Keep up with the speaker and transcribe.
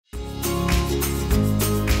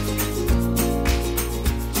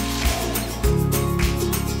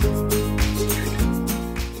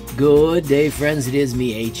Good day, friends. It is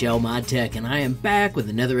me, HLModTech, and I am back with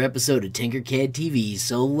another episode of Tinkercad TV,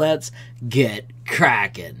 so let's get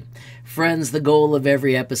cracking. Friends, the goal of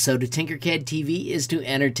every episode of Tinkercad TV is to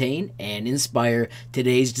entertain and inspire.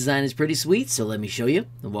 Today's design is pretty sweet, so let me show you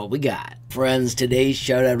what we got. Friends, today's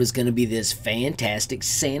shoutout is going to be this fantastic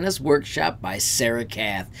Santa's Workshop by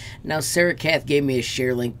SaraCath. Now, SaraCath gave me a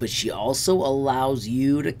share link, but she also allows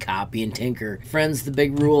you to copy and tinker. Friends, the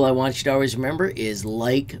big rule I want you to always remember is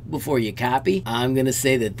like before you copy. I'm going to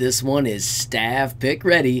say that this one is staff pick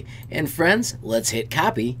ready. And friends, let's hit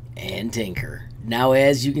copy and tinker. Now,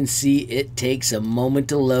 as you can see, it takes a moment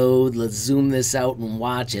to load. Let's zoom this out and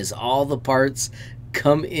watch as all the parts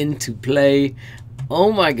come into play.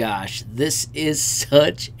 Oh my gosh, this is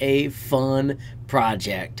such a fun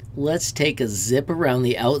project. Let's take a zip around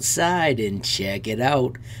the outside and check it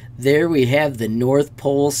out. There we have the North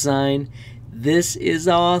Pole sign. This is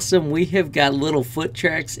awesome. We have got little foot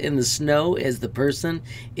tracks in the snow as the person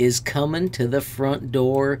is coming to the front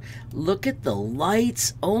door. Look at the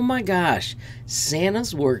lights. Oh my gosh.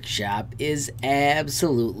 Santa's Workshop is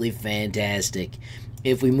absolutely fantastic.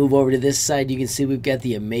 If we move over to this side, you can see we've got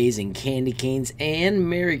the amazing candy canes and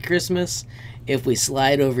Merry Christmas. If we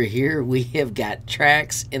slide over here, we have got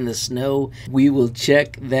tracks in the snow. We will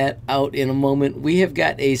check that out in a moment. We have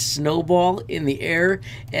got a snowball in the air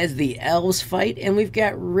as the elves fight, and we've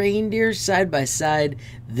got reindeer side by side.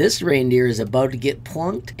 This reindeer is about to get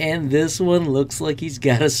plunked, and this one looks like he's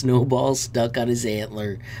got a snowball stuck on his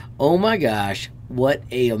antler. Oh my gosh. What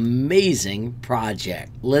an amazing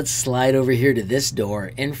project. Let's slide over here to this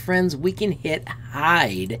door, and friends, we can hit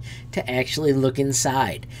hide to actually look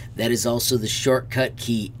inside. That is also the shortcut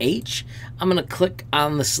key H. I'm going to click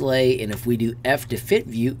on the sleigh, and if we do F to fit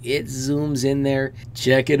view, it zooms in there.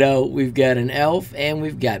 Check it out. We've got an elf and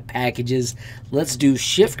we've got packages. Let's do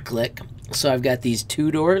shift click. So I've got these two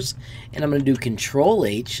doors, and I'm going to do Control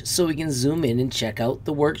H so we can zoom in and check out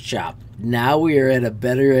the workshop. Now we are at a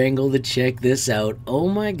better angle to check this out. Oh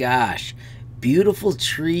my gosh. Beautiful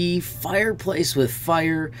tree, fireplace with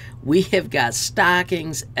fire. We have got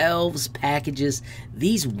stockings, elves, packages.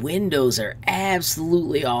 These windows are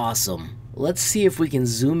absolutely awesome. Let's see if we can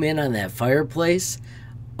zoom in on that fireplace.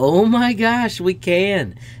 Oh my gosh, we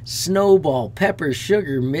can. Snowball, Pepper,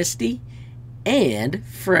 Sugar, Misty, and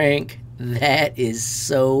Frank. That is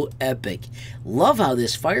so epic. Love how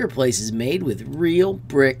this fireplace is made with real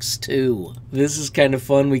bricks too. This is kind of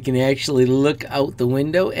fun. We can actually look out the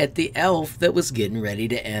window at the elf that was getting ready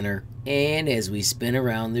to enter. And as we spin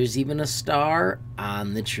around, there's even a star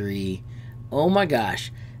on the tree. Oh my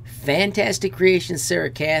gosh. Fantastic creation,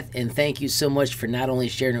 SaraCath, and thank you so much for not only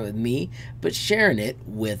sharing it with me, but sharing it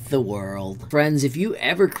with the world. Friends, if you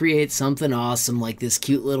ever create something awesome like this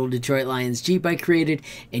cute little Detroit Lions Jeep I created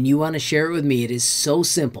and you want to share it with me, it is so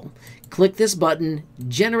simple. Click this button,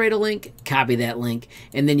 generate a link, copy that link,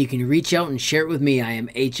 and then you can reach out and share it with me. I am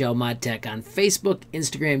HLModTech on Facebook,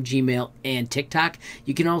 Instagram, Gmail, and TikTok.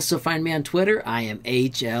 You can also find me on Twitter. I am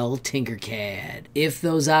Tinkercad. If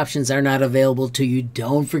those options are not available to you,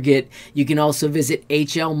 don't forget, you can also visit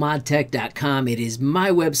HLModTech.com. It is my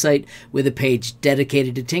website with a page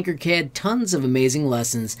dedicated to Tinkercad, tons of amazing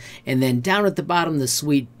lessons, and then down at the bottom, the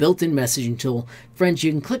sweet built-in messaging tool. Friends,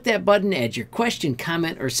 you can click that button, add your question,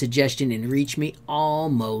 comment, or suggestion, and reach me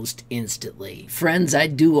almost instantly. Friends, I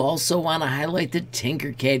do also want to highlight the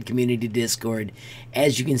Tinkercad Community Discord.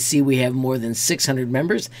 As you can see, we have more than 600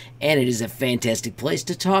 members, and it is a fantastic place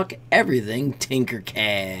to talk everything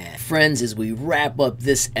Tinkercad. Friends, as we wrap up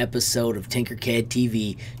this episode of Tinkercad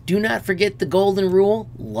TV, do not forget the golden rule: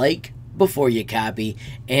 like before you copy.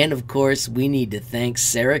 And of course, we need to thank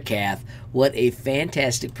SaraCath. What a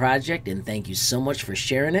fantastic project, and thank you so much for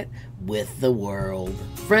sharing it with the world.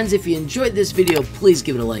 Friends, if you enjoyed this video, please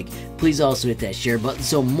give it a like. Please also hit that share button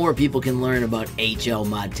so more people can learn about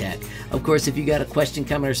HLModTech. Of course, if you got a question,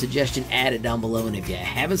 comment, or suggestion, add it down below. And if you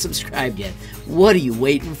haven't subscribed yet, what are you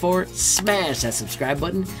waiting for? Smash that subscribe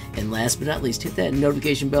button. And last but not least, hit that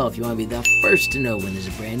notification bell if you want to be the first to know when there's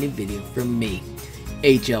a brand new video from me,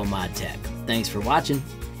 HLModTech. Thanks for watching.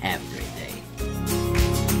 Have a great day.